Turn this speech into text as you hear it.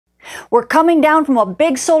We're coming down from a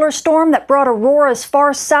big solar storm that brought aurora as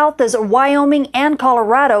far south as Wyoming and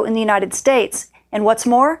Colorado in the United States. And what's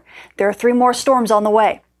more, there are 3 more storms on the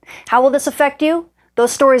way. How will this affect you?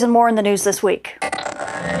 Those stories and more in the news this week.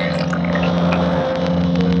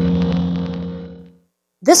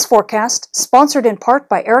 This forecast sponsored in part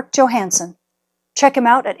by Eric Johansson. Check him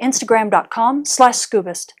out at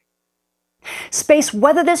instagram.com/scubist. Space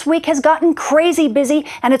weather this week has gotten crazy busy,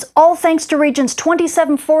 and it's all thanks to regions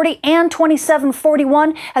 2740 and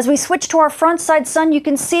 2741. As we switch to our front side sun, you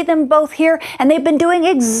can see them both here, and they've been doing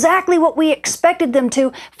exactly what we expected them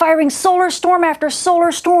to, firing solar storm after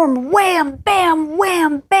solar storm. Wham, bam,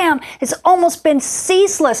 wham, bam. It's almost been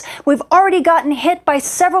ceaseless. We've already gotten hit by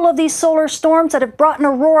several of these solar storms that have brought an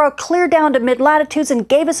aurora clear down to mid-latitudes and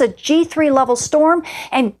gave us a G3 level storm.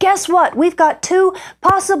 And guess what? We've got 2,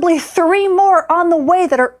 possibly 3 more on the way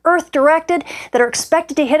that are Earth directed, that are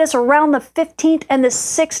expected to hit us around the 15th and the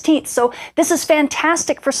 16th. So this is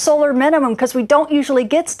fantastic for solar minimum because we don't usually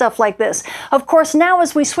get stuff like this. Of course, now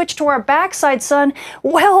as we switch to our backside sun,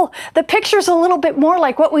 well, the picture's a little bit more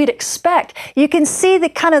like what we'd expect. You can see the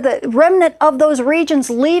kind of the remnant of those regions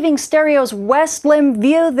leaving stereo's west limb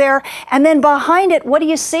view there, and then behind it, what do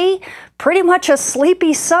you see? Pretty much a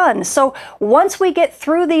sleepy sun. So once we get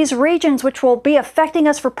through these regions, which will be affecting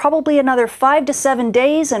us for probably another 5 to 7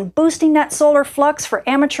 days and boosting that solar flux for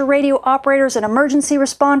amateur radio operators and emergency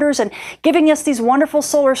responders and giving us these wonderful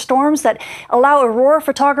solar storms that allow aurora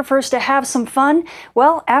photographers to have some fun,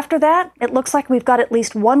 well, after that, it looks like we've got at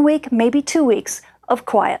least 1 week, maybe 2 weeks of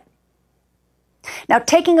quiet. Now,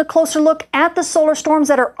 taking a closer look at the solar storms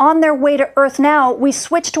that are on their way to Earth now, we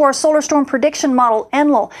switch to our solar storm prediction model,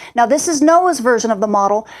 ENLIL. Now, this is NOAA's version of the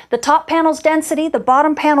model. The top panel's density, the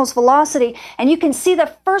bottom panel's velocity, and you can see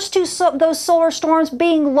the first 2 of those solar storms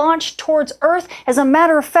being launched towards Earth. As a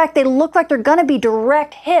matter of fact, they look like they're going to be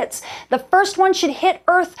direct hits. The first one should hit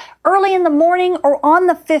Earth early in the morning or on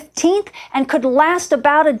the 15th and could last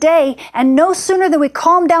about a day. And no sooner than we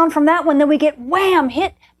calm down from that one than we get wham,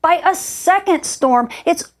 hit by a second storm.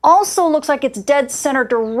 It also looks like it's dead center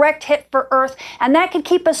direct hit for Earth, and that could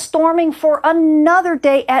keep us storming for another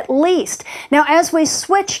day at least. Now, as we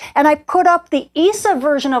switch, and I put up the ESA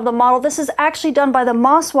version of the model, this is actually done by the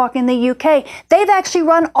Moswak in the UK. They've actually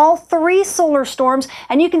run all 3 solar storms,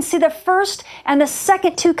 and you can see the first and the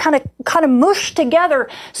second 2 kind of mush together.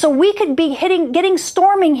 So we could be getting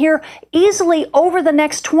storming here easily over the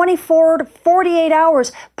next 24 to 48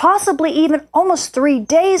 hours, possibly even almost 3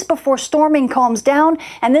 days before storming calms down.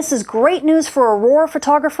 And this is great news for aurora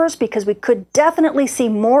photographers because we could definitely see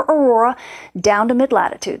more aurora down to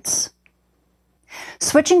mid-latitudes.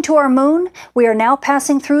 Switching to our moon, we are now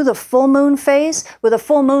passing through the full moon phase, with a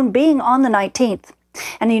full moon being on the 19th.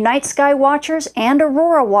 And the night sky watchers and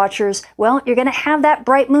aurora watchers, well, you're going to have that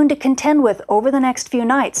bright moon to contend with over the next few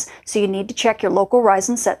nights, so you need to check your local rise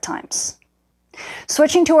and set times.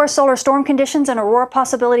 Switching to our solar storm conditions and aurora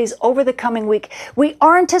possibilities over the coming week, we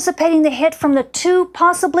are anticipating the hit from the 2,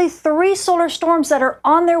 possibly 3 solar storms that are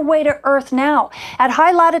on their way to Earth now. At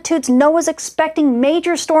high latitudes, NOAA's expecting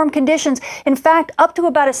major storm conditions. In fact, up to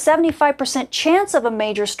about a 75% chance of a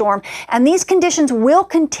major storm. And these conditions will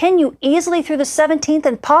continue easily through the 17th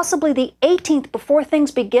and possibly the 18th before things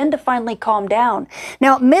begin to finally calm down.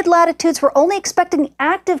 Now, at mid-latitudes, we're only expecting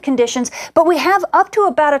active conditions, but we have up to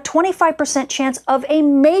about a 25% chance of a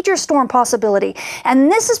major storm possibility.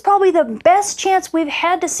 And this is probably the best chance we've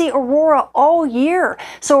had to see aurora all year.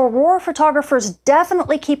 So aurora photographers,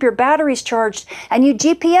 definitely keep your batteries charged, and you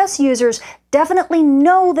GPS users, definitely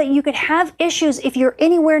know that you could have issues if you're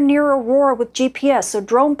anywhere near aurora with GPS. So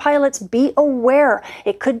drone pilots, be aware.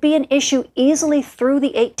 It could be an issue easily through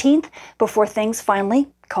the 18th before things finally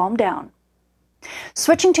calm down.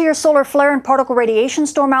 Switching to your solar flare and particle radiation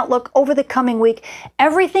storm outlook over the coming week,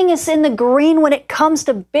 everything is in the green when it comes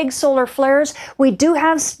to big solar flares. We do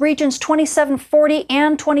have regions 2740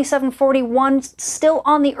 and 2741 still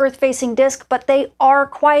on the Earth-facing disk, but they are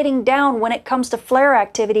quieting down when it comes to flare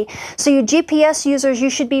activity. So you GPS users, you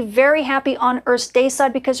should be very happy on Earth's day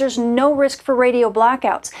side because there's no risk for radio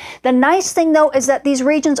blackouts. The nice thing, though, is that these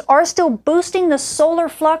regions are still boosting the solar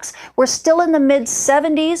flux. We're still in the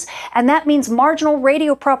mid-70s, and that means marginal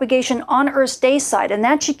radio propagation on Earth's day side, and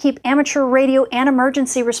that should keep amateur radio and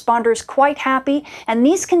emergency responders quite happy. And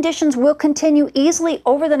these conditions will continue easily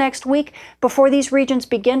over the next week before these regions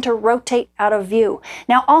begin to rotate out of view.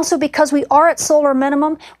 Now, also because we are at solar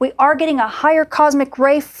minimum, we are getting a higher cosmic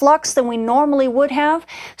ray flux than we normally would have.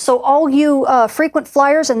 So all you frequent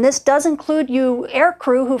flyers, and this does include you air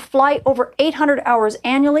crew who fly over 800 hours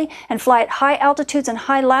annually and fly at high altitudes and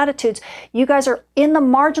high latitudes, you guys are in the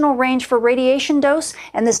marginal range for radiation radiation dose,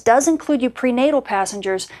 and this does include you prenatal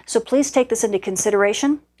passengers, so please take this into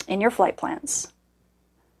consideration in your flight plans.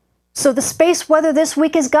 So the space weather this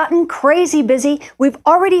week has gotten crazy busy. We've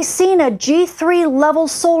already seen a G3 level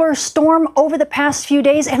solar storm over the past few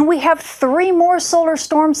days, and we have 3 more solar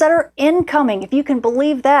storms that are incoming, if you can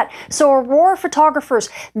believe that. So aurora photographers,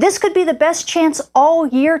 this could be the best chance all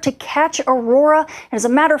year to catch aurora. As a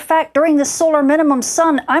matter of fact, during the solar minimum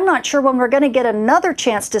sun, I'm not sure when we're going to get another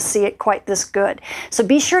chance to see it quite this good. So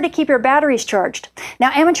be sure to keep your batteries charged.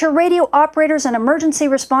 Now, amateur radio operators and emergency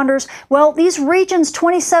responders, well, these regions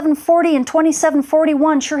 2740 and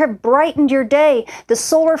 2741 sure have brightened your day. The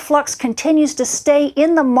solar flux continues to stay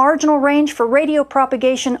in the marginal range for radio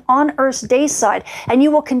propagation on Earth's day side, and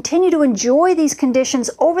you will continue to enjoy these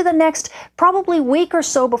conditions over the next probably week or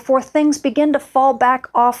so before things begin to fall back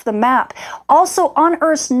off the map. Also on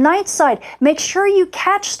Earth's night side, make sure you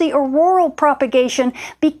catch the auroral propagation,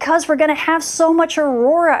 because we're going to have so much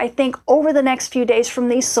aurora, I think, over the next few days from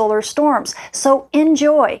these solar storms. So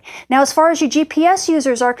enjoy. Now, as far as you GPS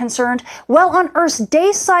users are concerned, well, on Earth's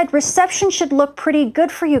day side, reception should look pretty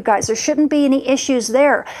good for you guys. There shouldn't be any issues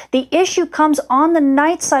there. The issue comes on the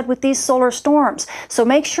night side with these solar storms. So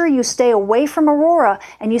make sure you stay away from aurora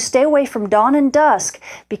and you stay away from dawn and dusk,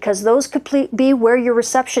 because those could be where your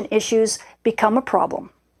reception issues become a problem.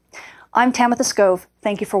 I'm Tamitha Scove.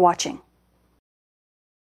 Thank you for watching.